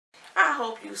I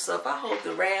hope you suffer. I hope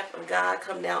the wrath of God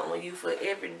come down on you for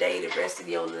every day, the rest of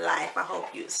your life. I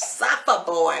hope you suffer,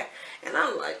 boy. And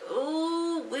I'm like,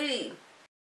 ooh wee.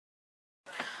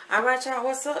 Alright, y'all,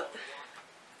 what's up?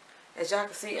 As y'all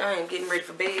can see, I am getting ready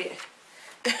for bed.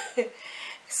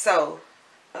 So,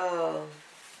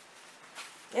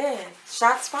 yeah,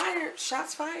 shots fired.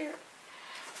 Shots fired.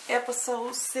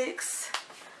 Episode 6.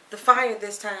 The fire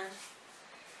this time.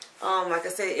 Like I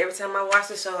said, every time I watch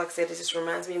the show, like I said, it just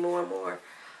reminds me more and more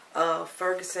of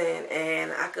Ferguson,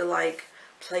 and I could like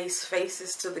place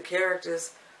faces to the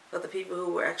characters of the people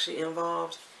who were actually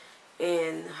involved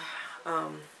in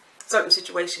certain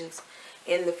situations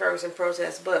in the Ferguson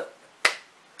protest. But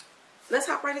let's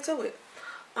hop right into it.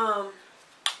 I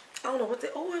don't know what I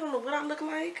don't know what I look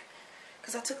like,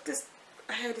 because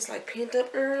I had this like pent up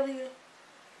earlier.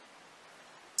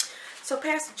 So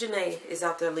Pastor Janae is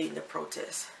out there leading the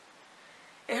protest.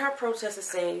 And her protest is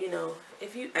saying, you know,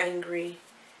 if you're angry,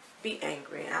 be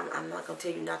angry. I'm not going to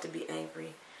tell you not to be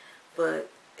angry.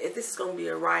 But if this is going to be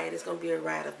a riot, it's going to be a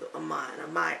riot of a mind, a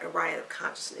riot of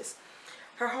consciousness.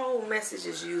 Her whole message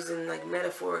is using like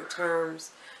metaphoric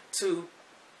terms to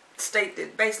state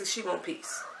that basically she wants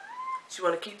peace. She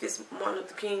want to keep this Martin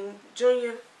Luther King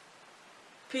Jr.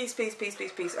 Peace, peace, peace,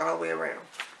 peace, peace all the way around.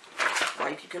 Why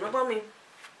you keep coming up on me?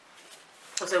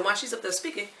 So while she's up there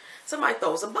speaking, somebody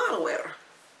throws a bottle at her.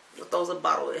 Throws a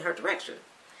bottle in her direction.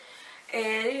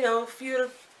 And, you know, a few of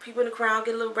the people in the crowd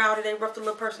get a little rowdy. They rough the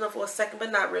little person up for a second, but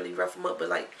not really rough them up, but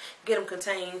like get them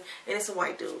contained. And it's a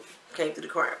white dude came through the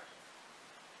crowd.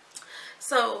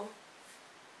 So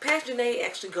Pastor Janae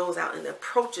actually goes out and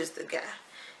approaches the guy.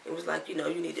 It was like, you know,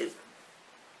 you need to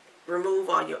remove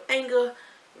all your anger,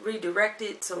 redirect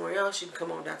it somewhere else. You can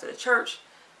come on down to the church,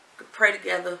 pray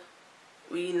together,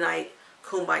 reunite,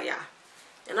 kumbaya.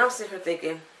 And I'm sitting here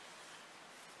thinking,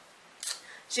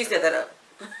 she set that up.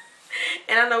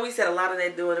 And I know we said a lot of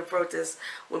that during the protest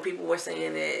when people were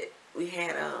saying that we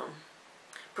had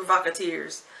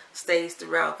provocateurs staged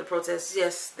throughout the protest.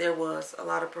 Yes, there was a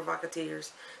lot of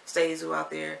provocateurs staged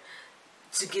throughout there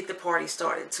to get the party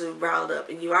started, to rile up.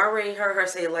 And you already heard her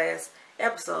say last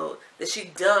episode that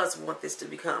she does want this to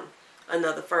become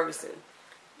another Ferguson.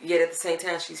 Yet at the same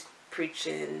time, she's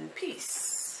preaching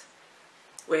peace.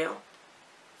 Well,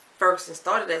 Ferguson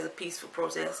started as a peaceful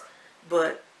protest,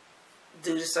 but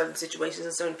due to certain situations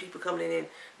and certain people coming in and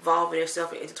involving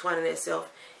themselves and intertwining themselves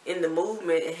in the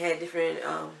movement and had different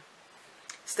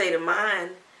state of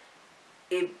mind,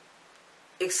 it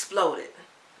exploded,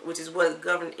 which is what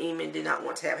Governor Eamon did not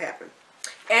want to have happen.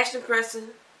 Ashe Preston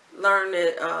learned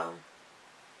that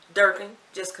Durkin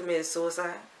just committed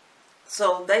suicide.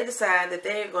 So they decide that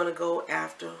they're going to go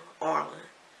after Orlen,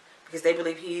 because they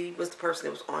believe he was the person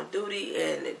that was on duty,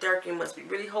 and that Durkin must be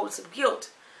really holding some guilt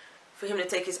for him to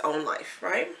take his own life,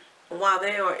 right? And while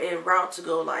they are en route to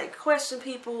go like question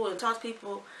people and talk to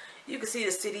people, you can see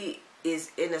the city is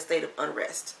in a state of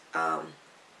unrest.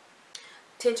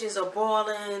 Tensions are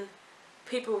boiling,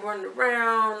 people running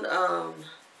around.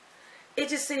 It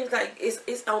just seems like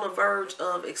it's on the verge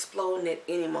of exploding at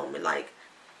any moment, like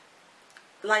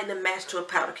lighting a match to a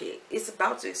powder keg. It's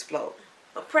about to explode.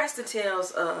 But Preston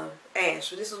tells Ashe,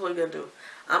 so this is what we're going to do.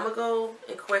 I'm going to go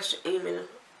and question Eamon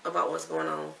about what's going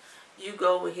on. You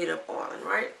go and hit up Orlen,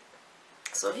 right?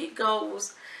 So he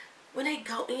goes, when they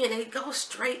go in, they go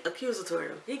straight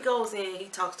accusatory. He goes in, he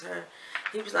talks to her.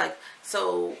 He was like,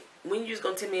 so when you was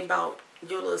going to tell me about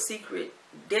your little secret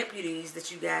deputies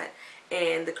that you got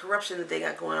and the corruption that they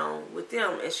got going on with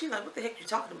them? And she's like, what the heck are you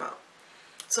talking about?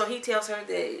 So he tells her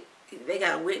that they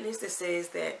got a witness that says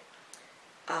that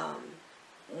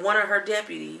one of her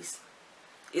deputies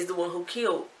is the one who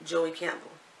killed Joey Campbell.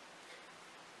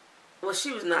 Well,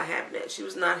 she was not having that. She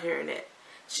was not hearing that.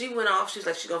 She went off. She was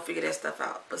like, she's going to figure that stuff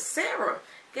out. But Sarah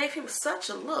gave him such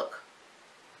a look.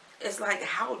 It's like,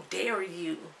 how dare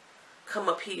you come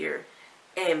up here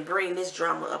and bring this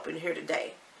drama up in here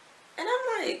today? And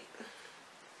I'm like,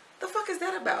 the fuck is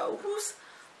that about?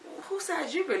 Whose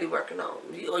side you really working on?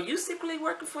 Are you secretly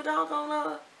working for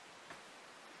doggone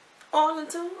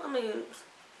Orlen too? I mean,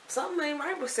 something ain't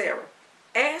right with Sarah.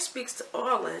 Ashe speaks to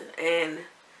Orlen, and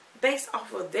based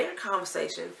off of their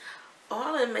conversation,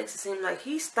 Orlen makes it seem like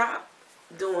he stopped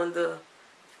doing the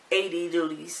AD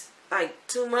duties like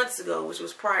 2 months ago, which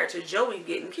was prior to Joey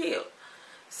getting killed.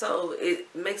 So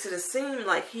it makes it seem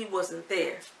like he wasn't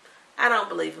there. I don't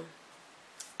believe him.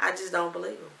 I just don't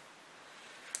believe him.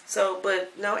 So,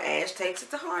 but no, Ashe takes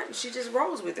it to heart and she just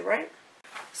rolls with it, right?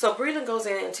 So Breeland goes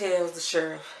in and tells the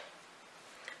sheriff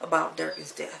about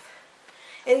Durkin's death.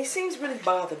 And he seems really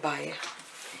bothered by it.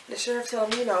 The sheriff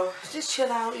tells him, you know, just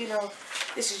chill out, you know,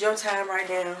 this is your time right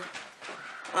now.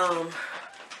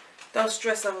 Don't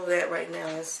stress over that right now.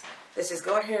 Let's just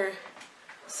go here,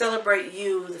 celebrate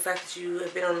you, the fact that you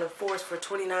have been on the force for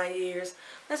 29 years.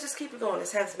 Let's just keep it going.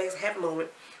 Let's have this make a happy moment.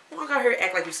 Walk out here and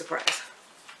act like you're surprised.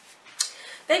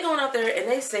 They going out there and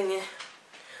they singing,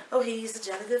 oh, he's a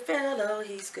jolly good fellow,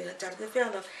 he's good, jolly good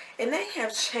fellow. And they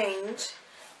have changed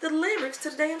the lyrics to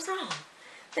the damn song.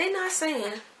 They not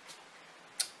saying,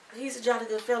 he's a jolly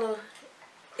good fellow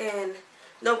and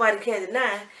nobody can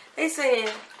deny. They saying,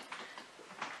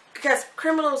 because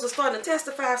criminals are starting to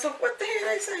testify. So what the hell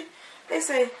they say? They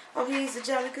say, oh, he's a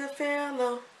jolly good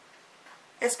fellow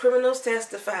as criminals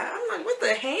testify. I'm like, what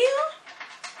the hell?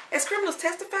 As criminals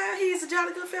testify, he's a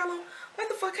jolly good fellow? What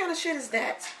the fuck kind of shit is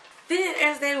that? Then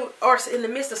as they are in the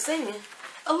midst of singing,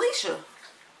 Alicia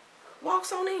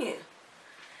walks on in.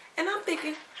 And I'm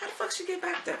thinking, how the fuck she get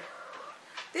back there?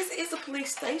 This is a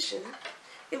police station.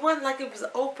 It wasn't like it was an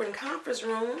open conference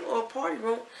room or a party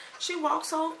room. She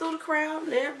walks on through the crowd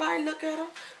and everybody look at her.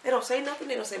 They don't say nothing.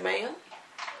 They don't say, ma'am,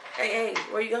 hey,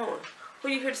 where you going? Who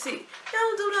you here to see? They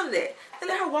don't do none of that. They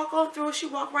let her walk on through. She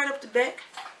walked right up to Beck.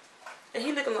 And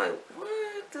he looking like,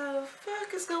 what the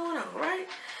fuck is going on, right?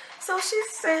 So she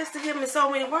says to him in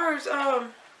so many words,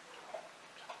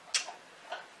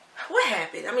 what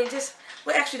happened? I mean,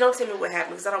 well, actually, don't tell me what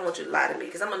happened because I don't want you to lie to me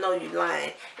because I'm going to know you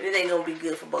lying and it ain't going to be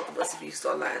good for both of us if you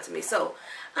start lying to me. So,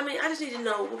 I mean, I just need to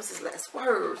know what was his last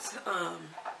words.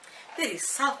 Did he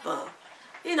suffer?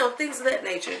 You know, things of that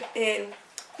nature. And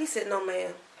he said, no,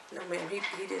 ma'am. No, ma'am,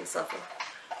 he didn't suffer.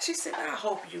 She said, I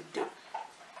hope you do.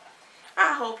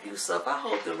 I hope you suffer. I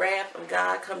hope the wrath of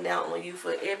God come down on you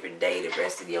for every day, the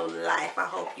rest of your life. I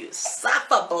hope you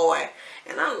suffer, boy.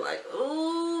 And I'm like,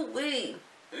 ooh, wee.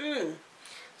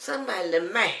 Somebody the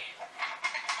man.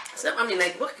 So, I mean,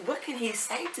 like, what can he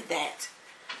say to that?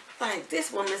 Like,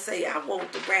 this woman say, I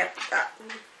want the wrath of God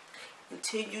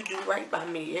until you do right by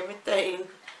me. Everything.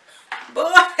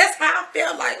 Boy, that's how I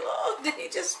felt like, oh, did he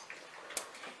just...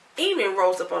 Eamon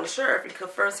rolls up on the sheriff and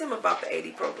confronts him about the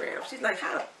AD program. She's like,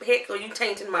 how the heck are you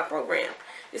tainting my program?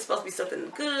 It's supposed to be something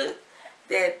good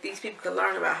that these people can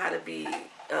learn about how to be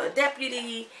a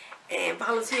deputy and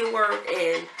volunteer work.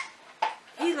 And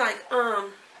he's like, well,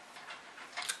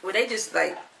 they just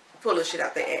like pulling shit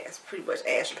out their ass. Pretty much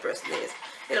Ashe Preston is.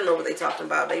 They don't know what they talking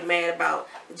about. They mad about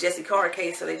the Jesse Carter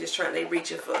case, so they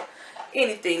reaching for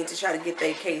anything to try to get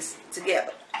their case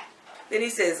together. Then he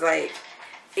says, like,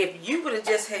 if you would have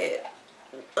just had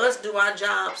us do our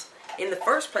jobs in the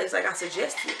first place, like I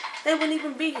suggested, they wouldn't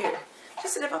even be here. She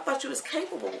said, if I thought you was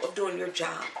capable of doing your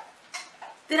job,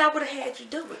 then I would have had you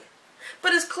do it.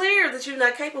 But it's clear that you're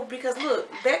not capable because, look,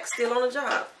 Beck's still on the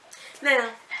job.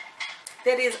 Now,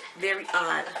 that is very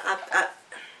odd.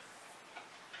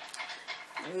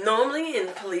 Normally in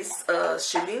police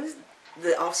shootings,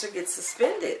 the officer gets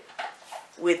suspended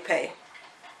with pay.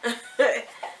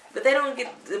 But they don't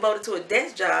get devoted to a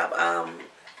desk job.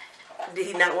 Did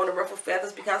he not want to ruffle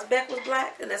feathers because Beck was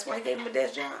black, and that's why he gave him a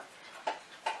desk job?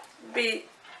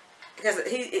 Because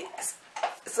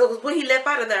so when he left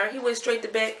out of there, he went straight to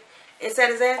Beck and sat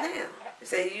his ass down. He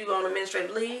said, "You on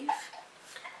administrative leave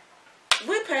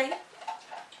with pay."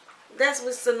 That's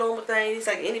what's the normal thing. He's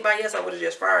like, anybody else, I would have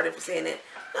just fired him for saying that.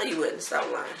 No, you wouldn't.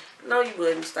 Stop lying. No, you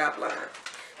wouldn't. Stop lying.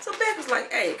 So Beck was like,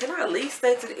 "Hey, can I at least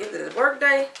stay to the end of the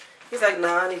workday?" He's like,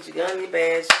 "Nah, I need your gun and your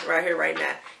badge right here, right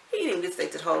now." He didn't even get to stay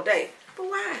to the whole day. But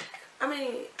why? I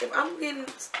mean, if I'm getting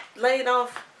laid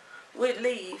off with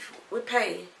leave, with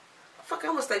pay, fuck,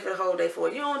 I'm going to stay for the whole day for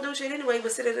it. You don't do shit anyway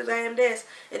but sit at the damn desk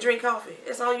and drink coffee.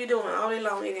 That's all you're doing all day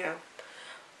long anyhow.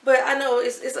 But I know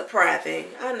it's a pride thing.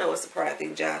 I know it's a pride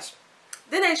thing, Josh.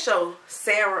 Then they show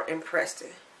Sarah and Preston.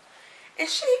 And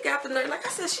she got the nerve, like I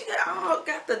said, she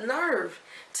got the nerve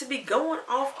to be going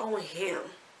off on him.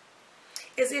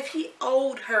 As if he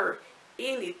owed her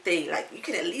anything. Like, you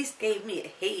could at least give me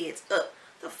a heads up.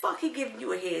 The fuck he giving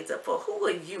you a heads up for? Who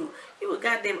are you? You a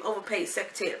goddamn overpaid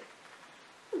secretary.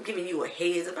 I'm giving you a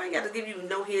heads up. I ain't got to give you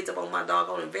no heads up on my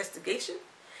doggone investigation.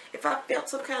 If I felt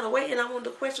some kind of way and I wanted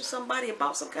to question somebody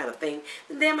about some kind of thing,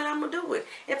 then damn it, I'm going to do it.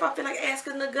 If I feel like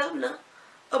asking the governor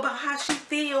about how she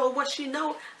feel or what she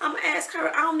know, I'm going to ask her.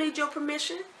 I don't need your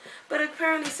permission. But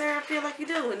apparently Sarah feel like you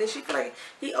do. And then she feel like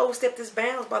he overstepped his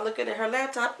bounds by looking at her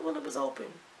laptop when it was open.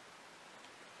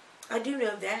 I do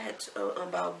know that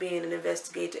about being an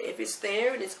investigator. If it's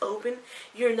there and it's open,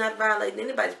 you're not violating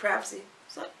anybody's privacy.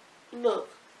 So, look.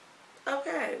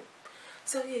 Okay.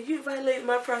 So, yeah, you violated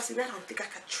my privacy and I don't think I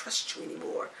can trust you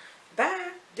anymore.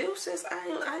 Bye. Deuces. I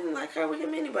didn't like her with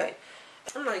him anyway.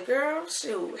 I'm like, girl,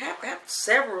 shoot, have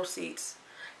several seats.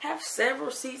 Have several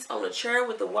seats on a chair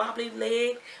with the wobbly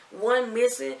leg, one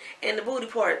missing, and the booty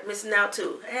part missing out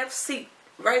too. Have a seat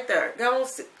Right there. Go on,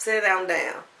 sit down.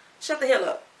 Shut the hell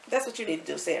up. That's what you need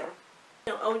to do, Sarah.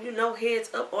 Heads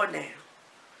up or down.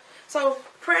 So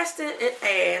Preston and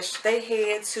Ashe, they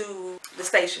head to the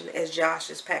station as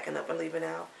Josh is packing up and leaving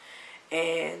out.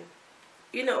 And,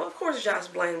 of course Josh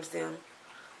blames them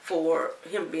for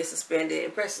him being suspended.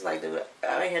 And Preston's like, dude,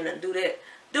 I ain't had nothing to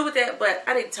do with that, but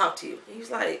I need to talk to you. And he's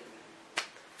like,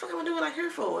 fuck I'm gonna do it like here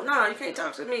for? No, you can't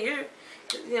talk to me here.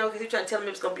 Because you're trying to tell him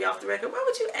it was going to be off the record. Why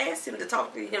would you ask him to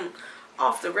talk to him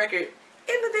off the record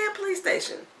in the damn police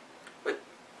station? But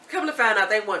come to find out,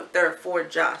 they weren't there for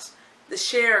Josh. The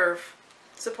sheriff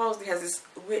supposedly has this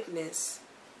witness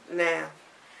now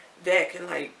that can,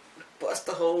 like, bust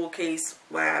the whole case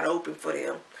wide open for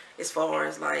them as far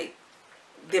as, like,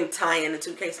 them tying the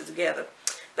two cases together.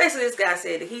 Basically, this guy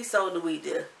said that he sold the weed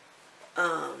to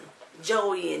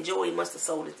Joey, and Joey must have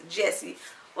sold it to Jesse,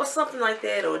 or something like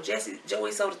that, or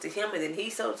Joey sold it to him and then he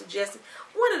sold it to Jesse.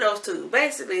 One of those two.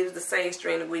 Basically, it was the same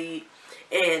strain of weed,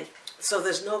 and so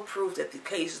there's no proof that the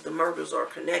cases, the murders are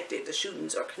connected, the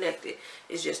shootings are connected.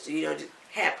 It's just, just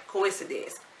happen,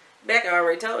 coincidence. Beck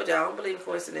already told y'all, I don't believe in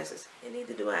coincidences, and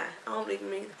neither do I. I don't believe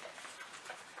in them either.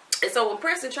 And so when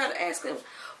Preston tried to ask him,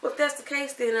 well, if that's the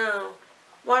case, then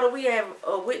why do we have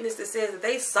a witness that says that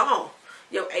they saw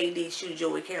your AD shoot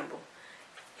Joey Campbell?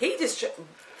 He just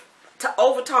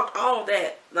overtalked all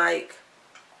that. Like,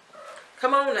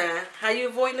 come on now. How you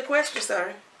avoiding the question,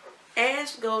 sir?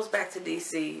 Ashe goes back to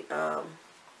D.C. Well,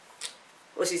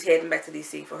 she's heading back to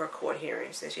D.C. for her court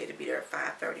hearing. Said she had to be there at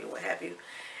 5:30 or what have you.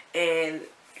 And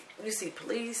you see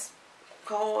police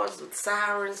cars with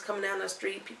sirens coming down the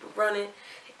street, people running.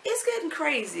 It's getting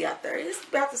crazy out there. It's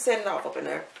about to set it off up in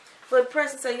there. But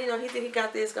Preston said, he think he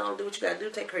got this. Go on, do what you got to do.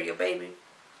 Take care of your baby.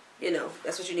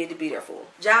 That's what you need to be there for.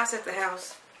 Josh at the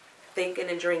house, thinking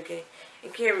and drinking.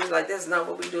 And Carrie's like, that's not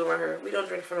what we do around here. We don't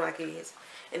drink in front of our kids.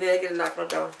 And then they get a knock on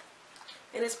the door.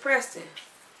 And it's Preston.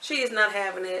 She is not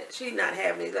having it. She's not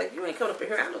having it. Like, you ain't coming up in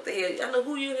here. I know what the hell. I know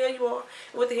who you hell you are.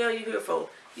 And what the hell you here for.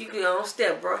 You can go on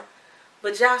step, bro.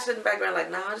 But Josh in the background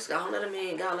like, nah, just go on, let him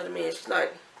in. Go on, let him in. She's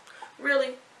like,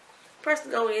 really?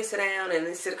 Preston go in, sit down, and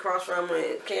then sit across from her.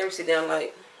 And Carrie sit down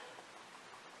like,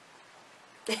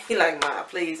 he like, Ma,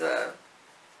 please, let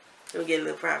me get a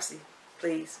little privacy.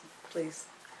 Please, please.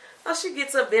 Now she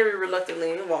gets up very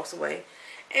reluctantly and walks away.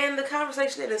 And the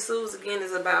conversation that ensues again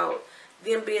is about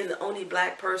them being the only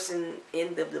black person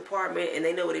in the department, and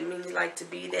they know what it means like to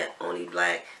be that only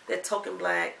black, that token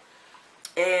black.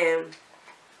 And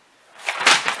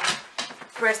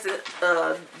Preston,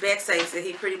 Beck says that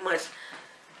he pretty much,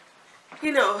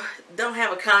 don't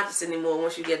have a conscience anymore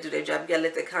once you get to do that job. You gotta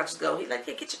let that conscience go. He's like,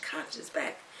 yeah, get your conscience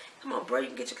back. Come on, bro, you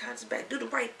can get your conscience back. Do the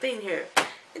right thing here.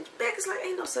 And Beck is like,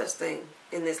 ain't no such thing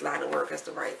in this line of work as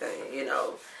the right thing.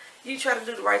 You try to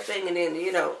do the right thing, and then, and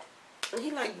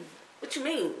he like, what you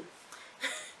mean?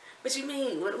 What you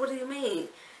mean? What do you mean?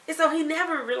 And so he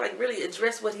never really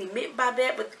addressed what he meant by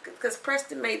that, but because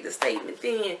Preston made the statement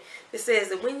then, it says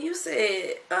that when you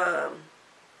said that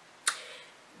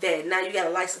now you got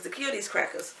a license to kill these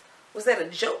crackers, was that a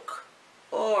joke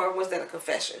or was that a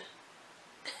confession?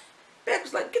 Beck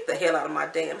was like, get the hell out of my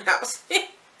damn house.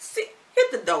 See,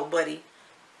 hit the door, buddy.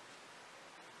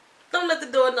 Don't let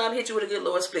the doorknob hit you with a good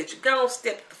Lord split you. Go on,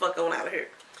 step the fuck on out of here.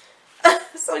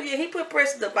 So yeah, he put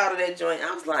Preston up out of that joint.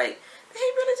 I was like, did he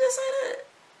really just say that?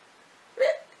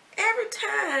 Every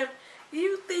time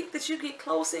you think that you get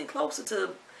closer and closer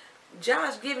to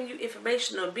Josh giving you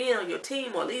information or being on your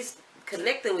team or at least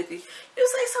connecting with you, you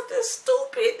say something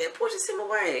stupid that pushes him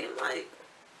away. I'm like,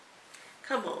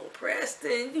 come on,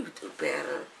 Preston, you do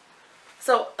better.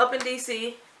 So up in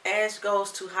D.C., Ashe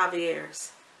goes to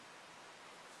Javier's.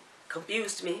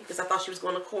 Confused me because I thought she was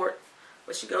going to court,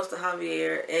 but she goes to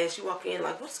Javier and she walk in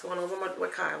like, what's going on?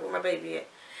 Where my baby at?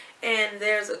 And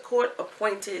there's a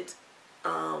court-appointed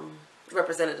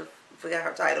representative, forgot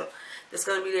her title, that's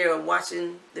going to be there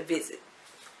watching the visit.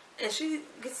 And she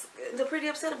gets pretty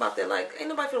upset about that. Like, ain't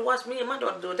nobody finna watch me and my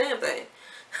daughter do a damn thing.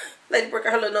 Lady Break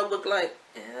her little notebook like,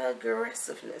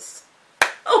 aggressiveness. I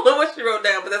don't know what she wrote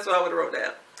down, but that's what I would have wrote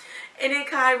down. And then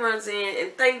Kai runs in,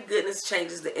 and thank goodness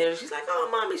changes the energy. She's like, oh,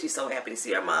 mommy, she's so happy to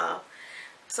see her mom.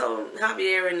 So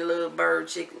Javier and the little bird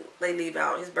chick, they leave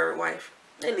out, his bird wife,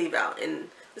 they leave out, and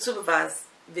the supervised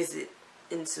visit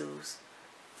ensues.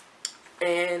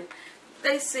 And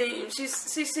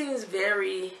she seems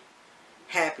very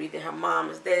happy that her mom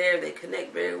is there. They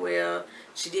connect very well.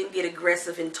 She didn't get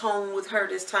aggressive in tone with her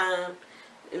this time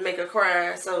and make her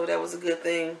cry, so that was a good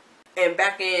thing. And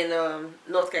back in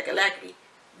North Kakalaki,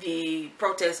 the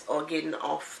protests are getting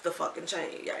off the fucking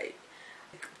chain, right?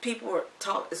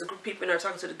 There's a group of people in there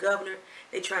talking to the governor.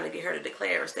 They trying to get her to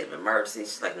declare a state of emergency.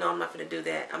 She's like, no, I'm not going to do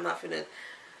that. I'm not going to,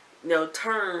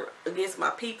 turn against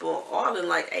my people. Orlen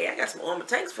like, hey, I got some armored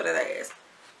tanks for that ass.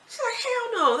 She's like,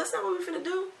 hell no, that's not what we're finna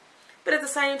do. But at the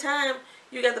same time,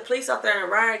 you got the police out there in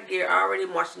riot gear already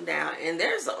marching down, and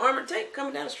there's an armored tank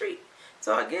coming down the street.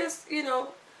 So I guess,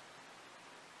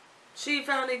 she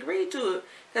finally agreed to it.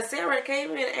 Because Sarah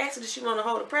came in and asked her, did she want to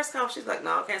hold a press conference? She's like,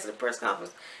 no, I'll cancel the press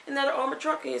conference. And now the armored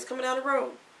truck is coming down the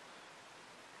road.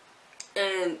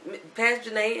 And Pastor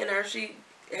Janae and her, she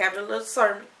having a little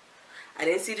sermon. I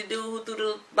didn't see the dude who threw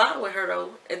the bottle with her,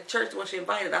 though, at the church when she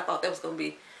invited. I thought that was going to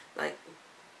be,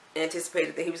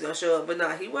 anticipated that he was going to show up. But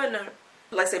nah, he wasn't there.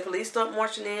 Like I said, police start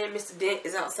marching in. Mr. Dent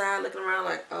is outside looking around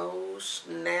like, oh,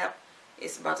 snap.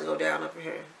 It's about to go down up in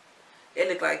here. It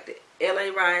looked like the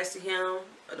LA riots to him,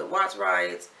 the Watts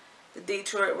riots, the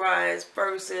Detroit riots,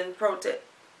 Ferguson, protest.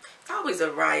 It's always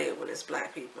a riot when it's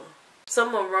black people.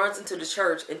 Someone runs into the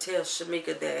church and tells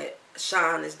Shamika that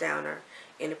Shaun is down there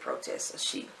in the protest. So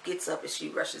she gets up and she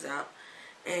rushes out.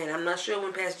 And I'm not sure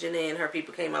when Pastor Janae and her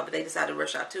people came out, but they decided to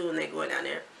rush out too, and they're going down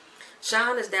there.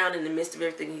 Shaun is down in the midst of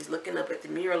everything. He's looking up at the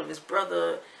mural of his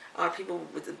brother. People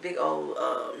with the big old,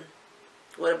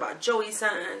 what about Joey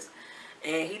signs.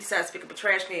 And he decides to pick up a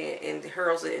trash can and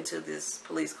hurls it into this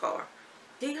police car.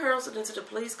 He hurls it into the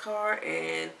police car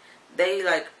and they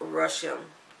rush him.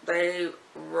 They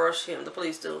rush him, the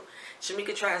police do.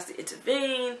 Shamika tries to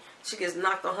intervene. She gets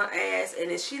knocked on her ass and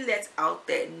then she lets out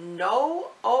that no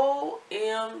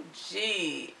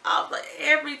OMG. I was like,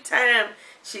 every time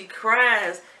she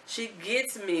cries, she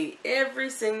gets me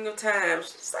every single time.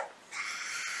 She's like,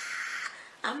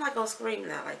 nah. I'm not going to scream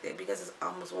now like that because it's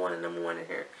almost 1 in the morning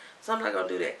here. So I'm not going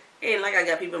to do that. It ain't like I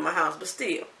got people in my house, but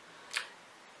still.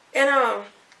 And,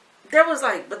 there was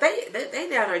but they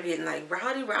down there getting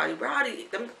rowdy.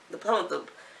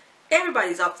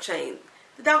 Everybody's off the chain.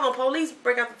 The doggone police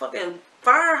break out the fucking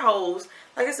fire hose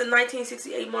like it's a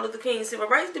 1968 Martin Luther King civil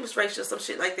rights demonstration or some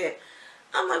shit like that.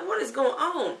 I'm like, what is going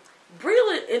on?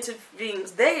 Breeland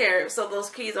intervenes there so those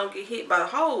kids don't get hit by the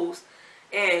hose.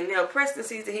 And, Preston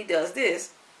sees that he does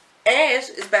this. Ashe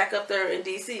is back up there in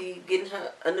D.C. getting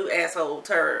her a new asshole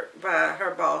turned by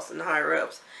her boss and the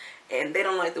higher-ups. And they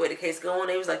don't like the way the case is going.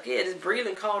 They was like, yeah, this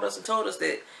Breeland called us and told us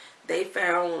that they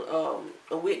found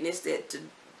a witness that to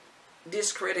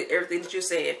discredit everything that you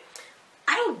said.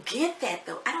 I don't get that,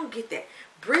 though. I don't get that.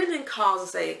 Breeland calls and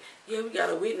say, yeah, we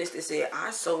got a witness that said,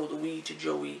 I sold the weed to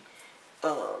Joey,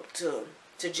 to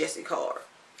Jesse Carr.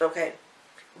 Okay?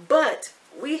 But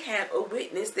we have a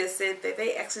witness that said that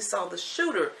they actually saw the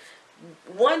shooter.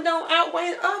 One don't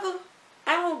outweigh the other.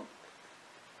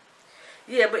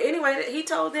 Yeah, but anyway, he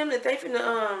told them that they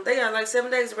finna, they got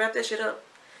 7 days to wrap that shit up.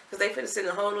 Because they finna send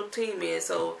a whole new team in.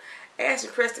 So, Ashe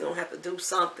Preston gonna have to do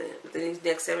something within these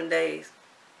next 7 days.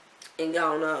 And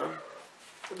y'all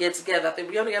get together. I think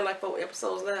we only got 4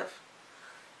 episodes left.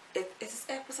 Is this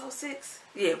episode 6?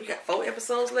 Yeah, we got 4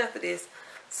 episodes left of this.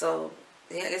 So,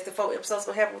 yeah, I guess the 4 episodes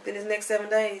gonna happen within these next 7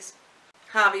 days.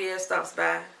 Javier stops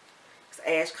by.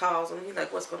 Ashe calls him. He's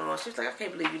like, what's going on? She's like, I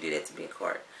can't believe you did that to me in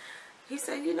court. He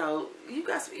said, you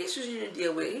got some issues you need to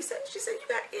deal with. She said, you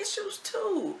got issues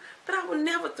too. But I would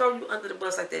never throw you under the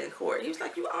bus like that in court. He was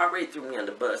like, you already threw me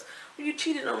under the bus. Well, you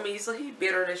cheated on me, so he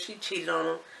bitter that she cheated on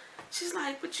him. She's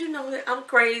like, but you know that I'm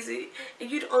crazy. And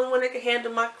you're the only one that can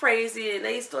handle my crazy. And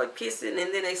they start kissing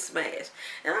and then they smash.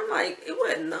 And I'm like, it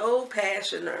wasn't no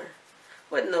passion or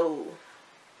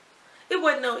it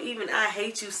wasn't no even I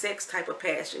hate you sex type of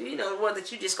passion. The one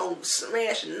that you just gonna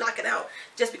smash and knock it out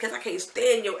just because I can't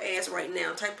stand your ass right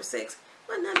now type of sex.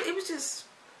 But no, it was just,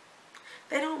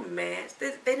 they don't match.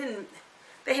 They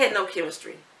had no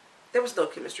chemistry. There was no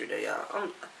chemistry there, y'all.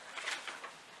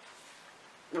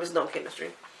 There was no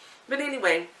chemistry. But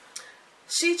anyway,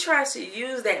 she tries to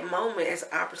use that moment as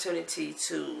an opportunity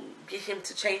to get him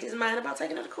to change his mind about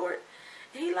taking her to court.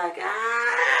 And he like,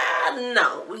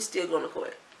 no, we still going to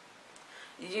court.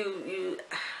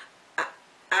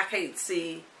 I can't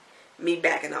see me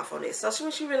backing off on this. So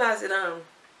when she realized that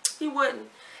he wasn't,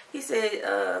 he said,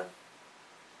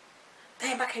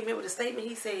 damn, I can't remember the statement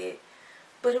he said,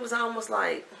 but it was almost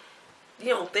like, you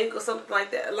don't think, or something like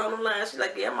that along the lines. She's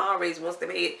like, yeah, I'm always one step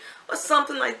ahead, or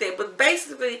something like that. But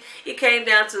basically, it came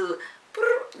down to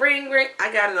ring, ring.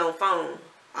 I got it on phone.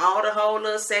 All the whole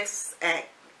little sex act,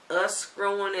 us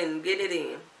screwing and getting it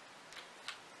in.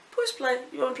 Push play.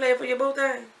 You want to play it for your boo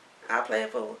thing? I'll play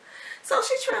it for her. So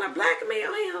she's trying to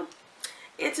blackmail him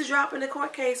into dropping the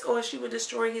court case, or she would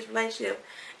destroy his relationship.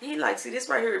 And he like, see, this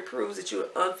right here, it proves that you're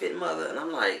an unfit mother. And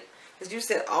I'm like, because you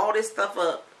set all this stuff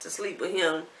up to sleep with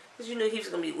him, because you knew he was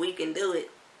going to be weak and do it.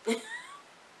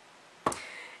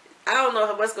 I don't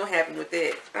know what's gonna happen with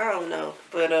that. I don't know,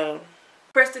 but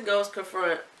Preston goes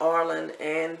confront Orlen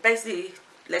and basically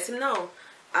lets him know,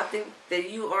 I think that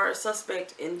you are a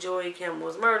suspect in Joey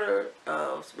Campbell's murder.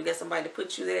 So we got somebody to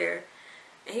put you there.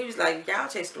 And he was like, y'all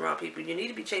chasing the wrong people. You need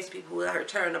to be chasing people who are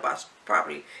tearing up our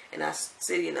property in our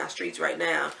city and our streets right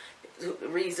now. The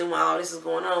reason why all this is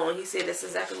going on. He said that's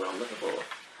exactly what I'm looking for.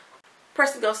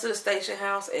 Preston goes to the station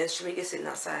house and Shamika's sitting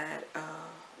outside,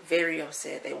 very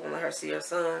upset. They won't let her see her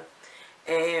son.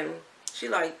 And she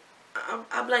like,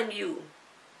 I blame you.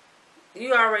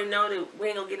 You already know that we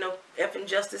ain't gonna get no effing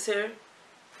justice here.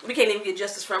 We can't even get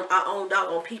justice from our own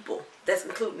doggone people. That's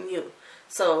including you.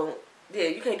 So, yeah,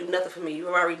 you can't do nothing for me. You've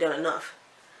already done enough.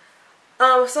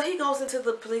 So he goes into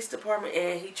the police department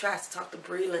and he tries to talk to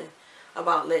Breeland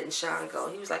about letting Shaun go.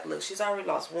 He was like, look, she's already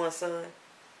lost one son.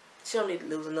 She don't need to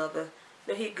lose another.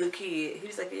 No, he a good kid. He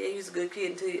was like, yeah, he was a good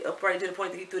kid until right to the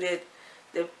point that he threw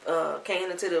that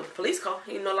cane into the police car.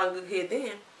 He no longer a good kid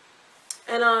then.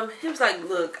 And he was like,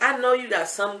 look, I know you got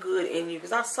some good in you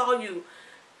because I saw you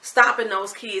stopping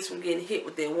those kids from getting hit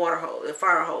with their water hose, their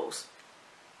fire hose.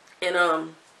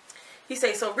 And he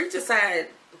say, so reach aside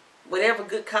whatever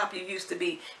good cop you used to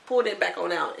be, pull that back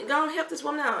on out and go and help this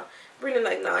woman out. Breeland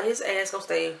like, nah, his ass gonna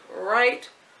stay right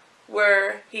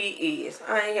where he is.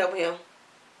 I ain't helping him.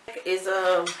 Is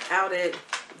out at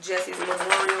Jesse's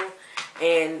memorial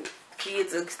and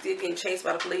kids are still getting chased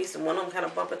by the police and one of them kind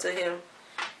of bump into him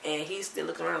and he's still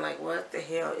looking around like, what the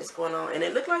hell is going on? And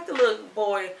it looked like the little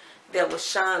boy that was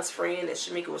Shaun's friend that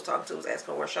Shamika was talking to was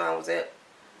asking where Shaun was at.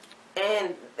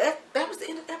 And that was the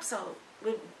end of the episode.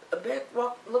 With Beck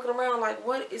looking around like,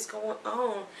 what is going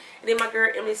on? And then my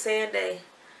girl Emily Sanday,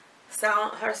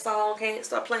 her song can't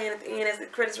start playing at the end as the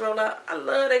credits roll out. I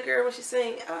love that girl when she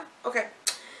sing. Okay.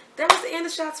 That was the end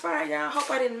of Shots Fired, y'all.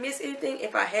 Hope I didn't miss anything.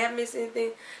 If I have missed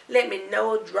anything, let me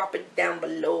know. Drop it down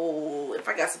below. If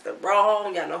I got something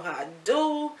wrong, y'all know how I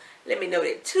do. Let me know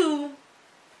that too.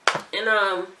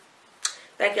 And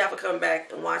thank y'all for coming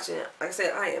back and watching. Like I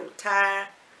said, I am tied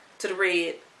to the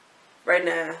red right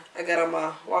now. I got on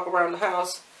my walk around the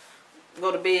house,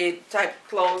 go to bed type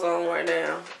clothes on right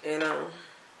now. And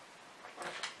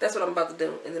that's what I'm about to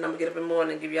do. And then I'm going to get up in the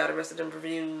morning and give y'all the rest of them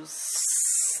reviews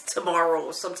tomorrow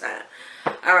or sometime.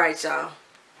 Alright, y'all.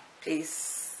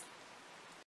 Peace.